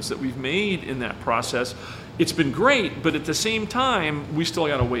improvements that we've made in that process, it's been great, but at the same time, we still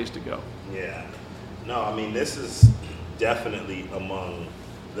got a ways to go. Yeah. No, I mean, this is definitely among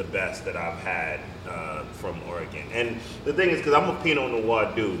the best that I've had from Oregon. And the thing is, because I'm a Pinot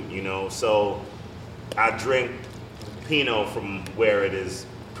Noir dude, so I drink Pinot from where it is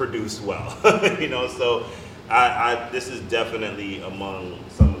produced well, so this is definitely among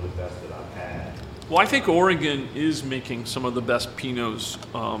some of the best that I've had. Well, I think Oregon is making some of the best Pinots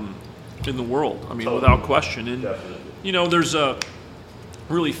in the world. I mean, without question. And there's a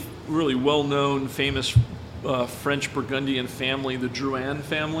really, really well-known, famous French Burgundian family, the Drouhin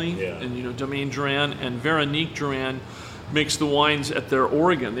family, and Domaine Drouhin, and Veronique Drouhin makes the wines at their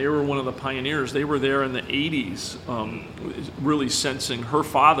Oregon. They were one of the pioneers. They were there in the 80s, really sensing, her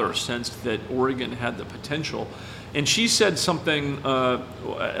father sensed that Oregon had the potential. And she said something,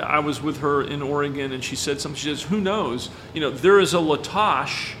 I was with her in Oregon, and she said something, she says, who knows, there is a La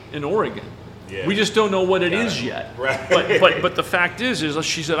Tâche in Oregon. Yeah. We just don't know what it is yet. Right. But the fact is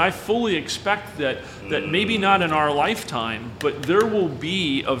she said, I fully expect that maybe not in our lifetime, but there will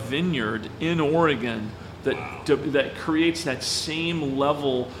be a vineyard in Oregon that creates that same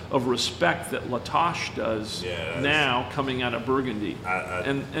level of respect that La Tâche does now coming out of Burgundy.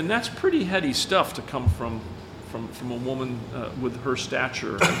 And that's pretty heady stuff to come from a woman with her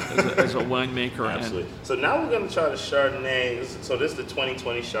stature as a winemaker. Absolutely. So now we're going to try the Chardonnay. So this is the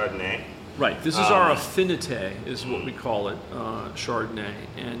 2020 Chardonnay. Right. This is our Affinité, is what we call it, Chardonnay,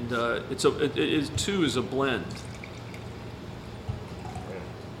 and it is a blend.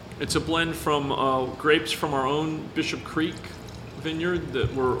 It's a blend from grapes from our own Bishop Creek vineyard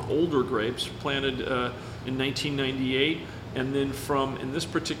that were older grapes planted in 1998, and then in this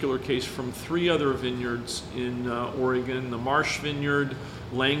particular case, from 3 other vineyards in Oregon: the Marsh Vineyard,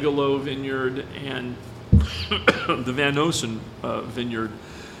 Langelo Vineyard, and the Van Osen Vineyard.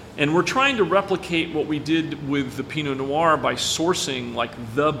 And we're trying to replicate what we did with the Pinot Noir by sourcing like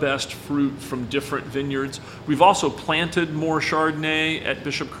the best fruit from different vineyards. We've also planted more Chardonnay at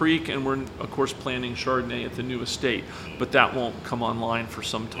Bishop Creek, and we're of course planting Chardonnay at the new estate, but that won't come online for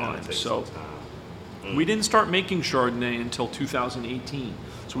some time. So we didn't start making Chardonnay until 2018.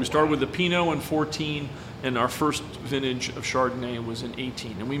 So we started with the Pinot in 14, and our first vintage of Chardonnay was in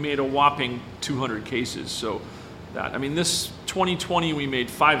 18, and we made a whopping 200 cases. So this 2020 we made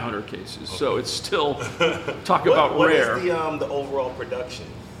 500 cases, so it's still talk about rare. What is the overall production?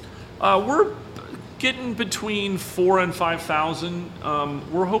 We're getting between 4,000 and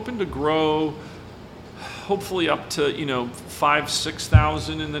 5,000. We're hoping to grow, hopefully up to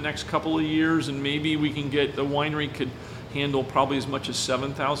 5,000-6,000 in the next couple of years, and maybe we can get the winery could handle probably as much as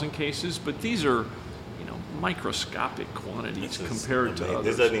 7,000 cases. But these are microscopic quantities compared to others.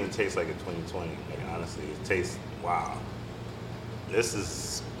 This doesn't even taste like a 2020. Like, honestly, it tastes wow. This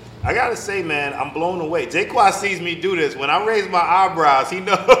is, I gotta say, man, I'm blown away. Jaquan sees me do this. When I raise my eyebrows, he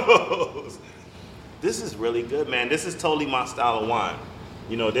knows. This is really good, man. This is totally my style of wine.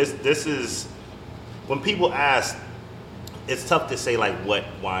 This is, when people ask, it's tough to say, like, what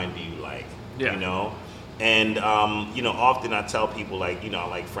wine do you like? Yeah. And, often I tell people, like, I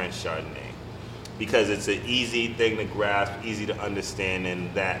like French Chardonnay, because it's an easy thing to grasp, easy to understand,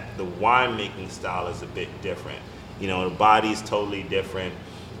 and that the winemaking style is a bit different. The body's totally different.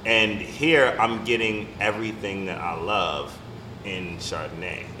 And here I'm getting everything that I love in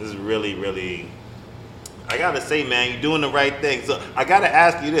Chardonnay. This is really, really, I gotta say, man, you're doing the right thing. So I gotta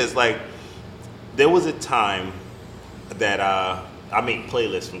ask you this, like, there was a time that I make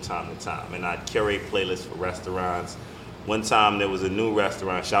playlists from time to time, and I curate playlists for restaurants. One time there was a new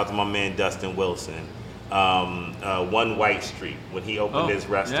restaurant, shout out to my man Dustin Wilson, One White Street. When he opened his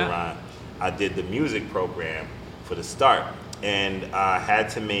restaurant, I did the music program for the start, and I had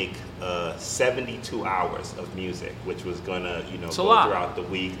to make 72 hours of music, which was gonna, go throughout the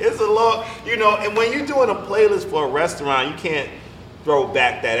week. It's a lot, and when you're doing a playlist for a restaurant, you can't throw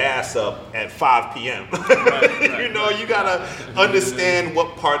back that ass up at 5 p.m. Right, you gotta understand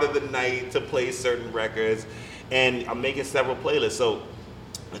what part of the night to play certain records. And I'm making several playlists. So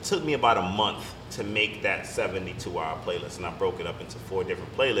it took me about a month to make that 72-hour playlist. And I broke it up into 4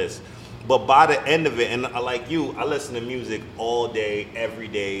 different playlists. But by the end of it, and like you, I listen to music all day, every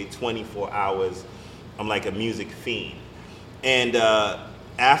day, 24 hours. I'm like a music fiend. And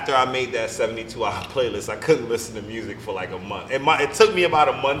after I made that 72-hour playlist, I couldn't listen to music for like a month. It took me about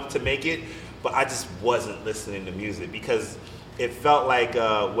a month to make it, but I just wasn't listening to music because it felt like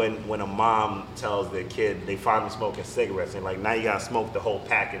when a mom tells their kid they find them smoking cigarettes and like, now you gotta smoke the whole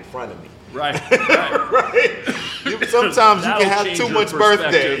pack in front of me. Right. Right. Sometimes you can have too much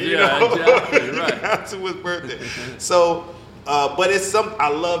birthday. Exactly. Right. You can have too much birthday. So, but it's I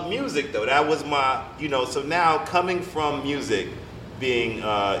love music though. That was my, so now coming from music being,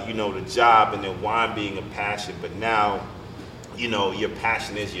 the job, and then wine being a passion, but now, your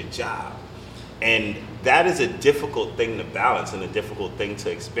passion is your job. And that is a difficult thing to balance and a difficult thing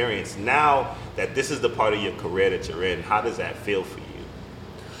to experience. Now that this is the part of your career that you're in, how does that feel for you?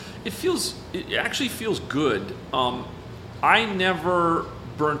 It actually feels good. I never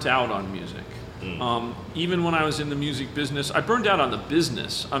burnt out on music. Even when I was in the music business, I burned out on the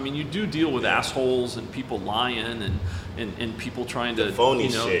business. I mean, you do deal with assholes and people lying and people trying to, the phony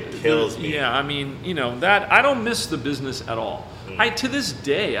shit kills me. Yeah, I mean, that I don't miss the business at all. To this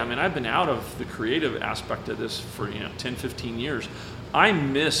day, I mean, I've been out of the creative aspect of this for 10, 15 years. I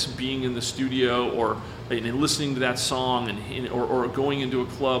miss being in the studio or listening to that song or going into a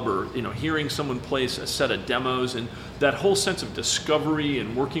club or hearing someone play a set of demos and that whole sense of discovery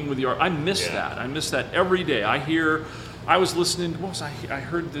and working with the art. I miss that. I miss that every day. I was listening. I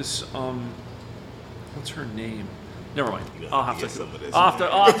heard this what's her name? Never mind. I'll have to.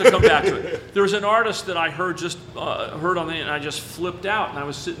 I'll have to come back to it. There was an artist that I heard on the, and I just flipped out, and I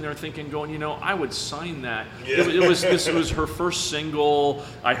was sitting there thinking, going, I would sign that. Yeah. This was her first single.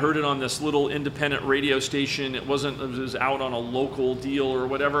 I heard it on this little independent radio station. It was out on a local deal or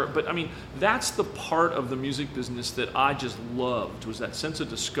whatever. But I mean, that's the part of the music business that I just loved, was that sense of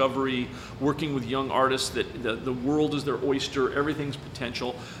discovery, working with young artists, that the world is their oyster, everything's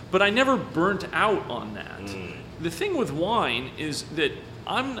potential. But I never burnt out on that. The thing with wine is that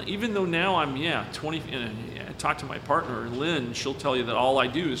even though now I'm 20, and I talk to my partner Lynn, she'll tell you that all I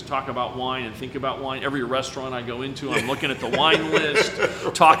do is talk about wine and think about wine. Every restaurant I go into, I'm looking at the wine list,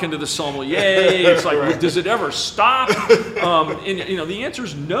 talking to the sommelier. It's like, does it ever stop? And the answer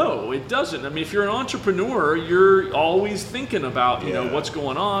is no, it doesn't. I mean, if you're an entrepreneur, you're always thinking about what's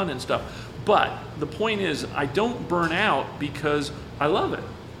going on and stuff. But the point is, I don't burn out because I love it.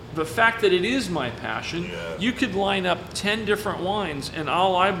 The fact that it is my passion, you could line up 10 different wines, and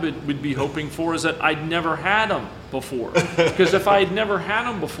all I would be hoping for is that I'd never had them before. Because if I had never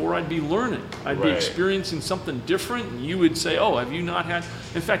had them before, I'd be learning. I'd be experiencing something different, and you would say, oh, have you not had...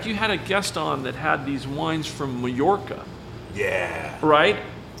 In fact, you had a guest on that had these wines from Mallorca. Yeah. Right?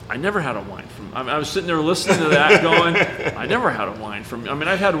 I never had a wine from... I was sitting there listening to that going, I never had a wine from... I mean,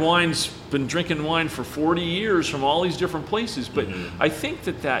 I've had been drinking wine for 40 years from all these different places, but I think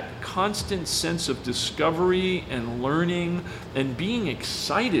that constant sense of discovery and learning and being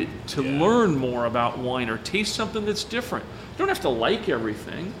excited to learn more about wine or taste something that's different. You don't have to like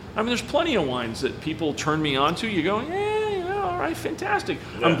everything. I mean, there's plenty of wines that people turn me on to. You go, all right, fantastic.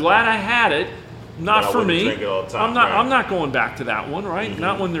 Yeah. I'm glad I had it. Not for me. Drink it all the time, I'm not going back to that one, right?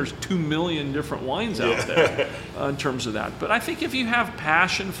 Not when there's 2 million different wines out there in terms of that. But I think if you have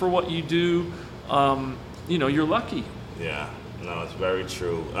passion for what you do, you're lucky. Yeah, no, it's very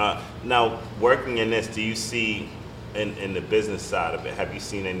true. Now, working in this, do you see in the business side of it, have you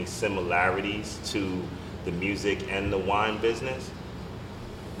seen any similarities to the music and the wine business?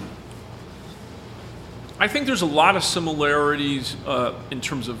 I think there's a lot of similarities in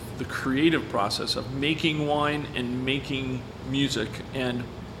terms of the creative process of making wine and making music. And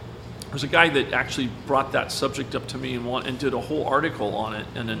there's a guy that actually brought that subject up to me and did a whole article on it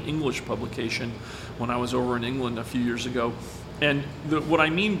in an English publication when I was over in England a few years ago. And what I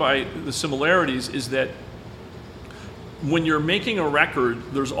mean by the similarities is that when you're making a record,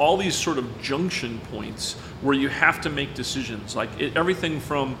 there's all these sort of junction points where you have to make decisions. Like everything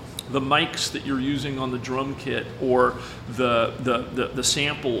from the mics that you're using on the drum kit, or the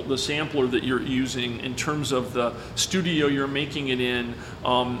sampler that you're using in terms of the studio you're making it in,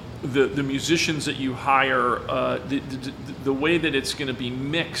 the musicians that you hire, the way that it's going to be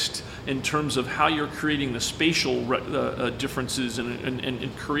mixed in terms of how you're creating the spatial differences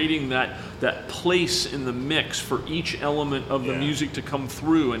and creating that place in the mix for each element of the music to come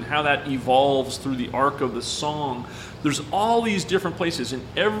through, and how that evolves through the arc of the song. There's all these different places, and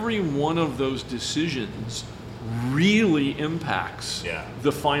every one of those decisions really impacts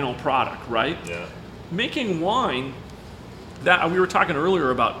the final product, right? Yeah. Making wine, that we were talking earlier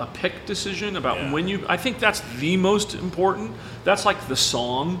about a pick decision, about when I think that's the most important. That's like the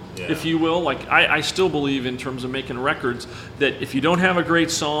song, if you will. Like I still believe in terms of making records that if you don't have a great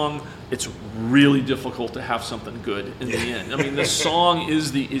song, it's really difficult to have something good in the end. I mean, the song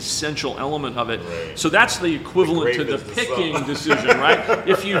is the essential element of it. Right. So that's the equivalent to the picking decision, right?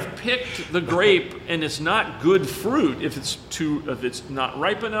 If you've picked the grape and it's not good fruit, if it's not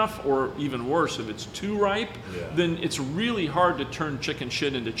ripe enough, or even worse, if it's too ripe, then it's really hard to turn chicken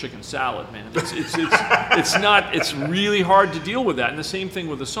shit into chicken salad, man. It's really hard to deal with that. And the same thing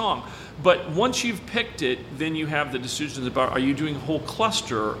with the song. But once you've picked it, then you have the decisions about, are you doing whole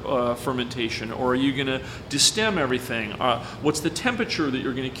cluster fermentation, or are you going to destem everything? What's the temperature that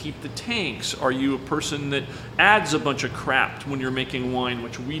you're going to keep the tanks? Are you a person that adds a bunch of crap when you're making wine,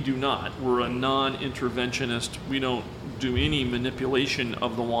 which we do not? We're a non-interventionist. We don't do any manipulation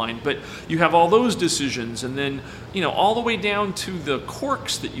of the wine. But you have all those decisions, and then all the way down to the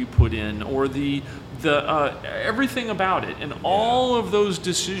corks that you put in, or the everything about it, and all of those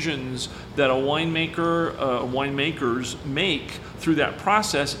decisions that a winemakers make through that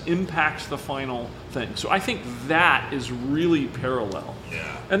process impacts the final thing. So I think that is really parallel.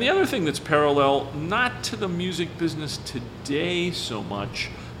 Yeah. And the other thing that's parallel, not to the music business today so much,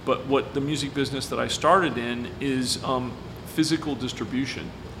 but what the music business that I started in is physical distribution,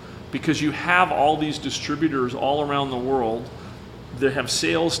 because you have all these distributors all around the world that have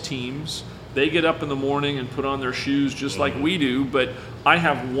sales teams. They get up in the morning and put on their shoes just like we do, but I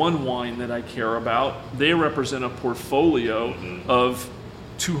have one wine that I care about. They represent a portfolio of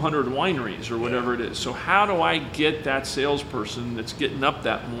 200 wineries or whatever it is. So how do I get that salesperson that's getting up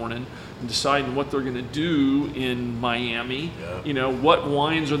that morning and deciding what they're going to do in Miami? You know, what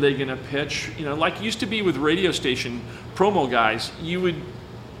wines are they going to pitch? You know, like it used to be with radio station promo guys,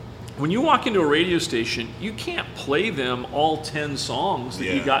 when you walk into a radio station, you can't play them all 10 songs that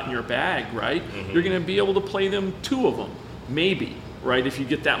you got in your bag, right? You're going to be able to play them 2 of them, maybe, right, if you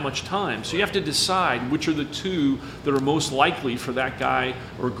get that much time. So you have to decide which are the 2 that are most likely for that guy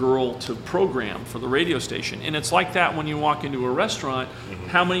or girl to program for the radio station. And it's like that when you walk into a restaurant.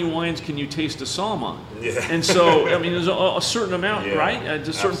 How many wines can you taste a psalm on? And so, I mean, there's a certain amount, right? At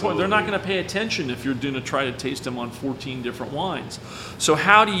a certain point, they're not going to pay attention if you're going to try to taste them on 14 different wines. So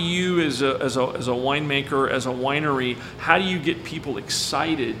how do you, as a winemaker, as a winery, how do you get people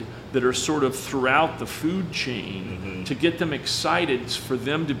excited that are sort of throughout the food chain to get them excited, for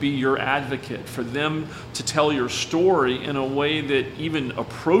them to be your advocate, for them to tell your story in a way that even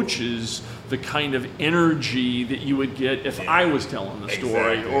approaches the kind of energy that you would get if I was telling the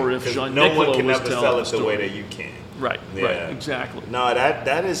story, or if Jean no Nicolo one can was ever telling sell the it story. the way that you can. Right, right, exactly. No,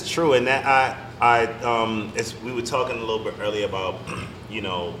 that is true, and that we were talking a little bit earlier about, you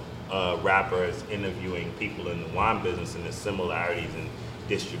know, rappers interviewing people in the wine business and the similarities in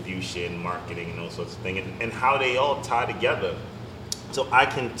distribution, marketing, and those sorts of things, and how they all tie together. So I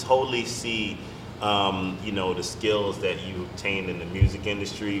can totally see, you know, the skills that you obtained in the music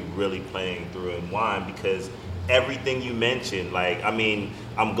industry really playing through in wine, because everything you mentioned, like, I mean,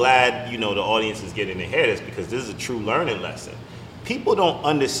 I'm glad, you know, the audience is getting to hear this, because this is a true learning lesson. People don't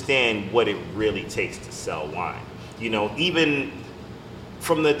understand what it really takes to sell wine. You know, even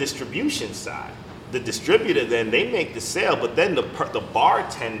from the distribution side. The distributor, then they make the sale, but then the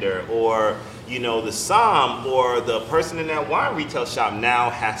bartender, or, you know, the somm, or the person in that wine retail shop now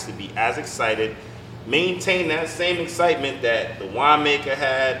has to be as excited, maintain that same excitement that the winemaker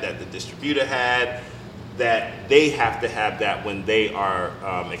had, that the distributor had, that they have to have that when they are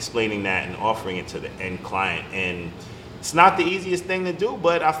explaining that and offering it to the end client. And it's not the easiest thing to do,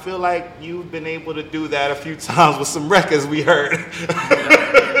 but I feel like you've been able to do that a few times with some records we heard.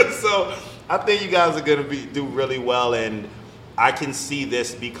 So I think you guys are going to do really well, and I can see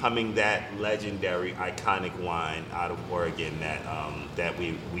this becoming that legendary, iconic wine out of Oregon that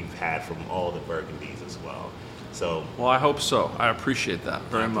we've had from all the Burgundies as well. So, well, I hope so. I appreciate that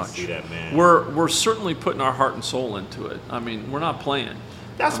very much. See that, man. We're certainly putting our heart and soul into it. I mean, we're not playing.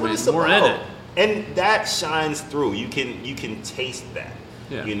 That's what it's we're about. in it, and that shines through. You can taste that,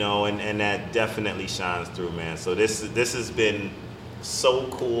 you know, and that definitely shines through, man. So this has been so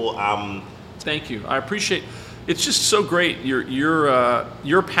cool. Thank you. I appreciate. It's just so great.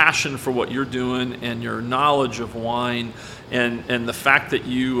 Your passion for what you're doing, and your knowledge of wine, and the fact that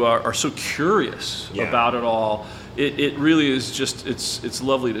you are so curious about it all. It really is just it's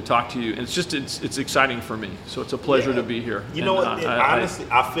lovely to talk to you, and it's exciting for me. So it's a pleasure to be here. You know what? Honestly,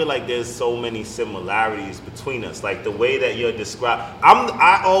 I feel like there's so many similarities between us. Like the way that you're describing.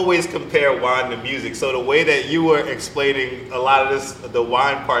 I always compare wine to music. So the way that you were explaining a lot of the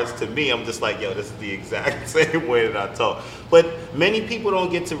wine parts to me, I'm just like, yo, this is the exact same way that I talk. But many people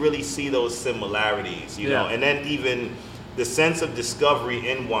don't get to really see those similarities, you know. And then even the sense of discovery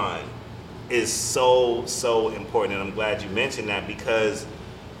in wine is so important, and I'm glad you mentioned that, because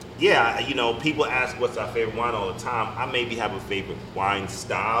you know, people ask what's our favorite wine all the time. I maybe have a favorite wine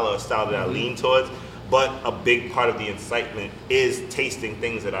style, or a style that I lean towards, but a big part of the excitement is tasting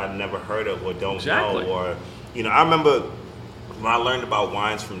things that I've never heard of or don't know. Or, you know, I remember when I learned about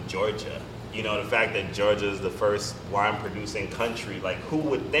wines from Georgia, you know, the fact that Georgia is the first wine producing country, like, who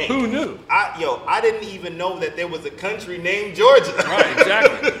would think? Who knew? I didn't even know that there was a country named Georgia. Right,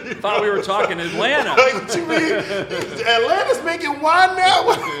 exactly. Thought we were talking Atlanta. Like, what you mean? Atlanta's making wine now?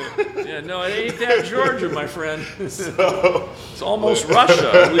 Yeah, no, it ain't that Georgia, my friend. So, it's almost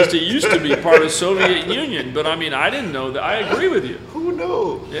Russia. At least it used to be part of the Soviet Union. But I mean, I didn't know that. I agree with you. Who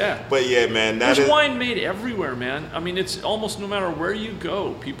knew? Yeah. But yeah, man, there's wine made everywhere, man. I mean, it's almost no matter where you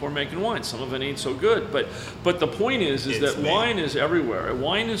go, people are making wine. Some of it ain't so good, but the point is that wine is everywhere.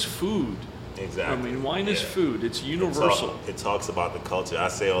 Wine is food. Exactly. I mean, wine is food. It's universal. It talks about the culture. I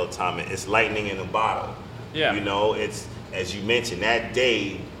say all the time, it's lightning in a bottle. Yeah. You know, it's, as you mentioned, that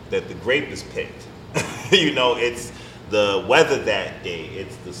day that the grape is picked. You know, it's the weather that day.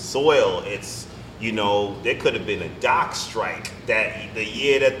 It's the soil. It's, you know, there could have been a dock strike that the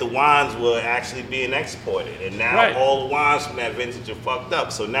year that the wines were actually being exported, and now all the wines from that vintage are fucked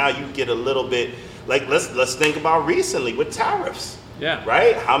up. So now you get a little bit, like, let's think about recently with tariffs. Yeah.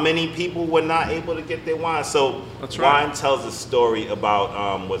 Right? How many people were not able to get their wine? So wine tells a story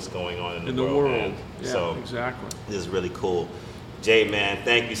about what's going on in the world. Yeah, so exactly. This is really cool. Jay, man,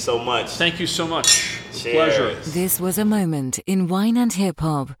 thank you so much. Thank you so much. Cheers. Pleasure. This was a moment in wine and hip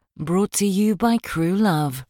hop, brought to you by Crew Love.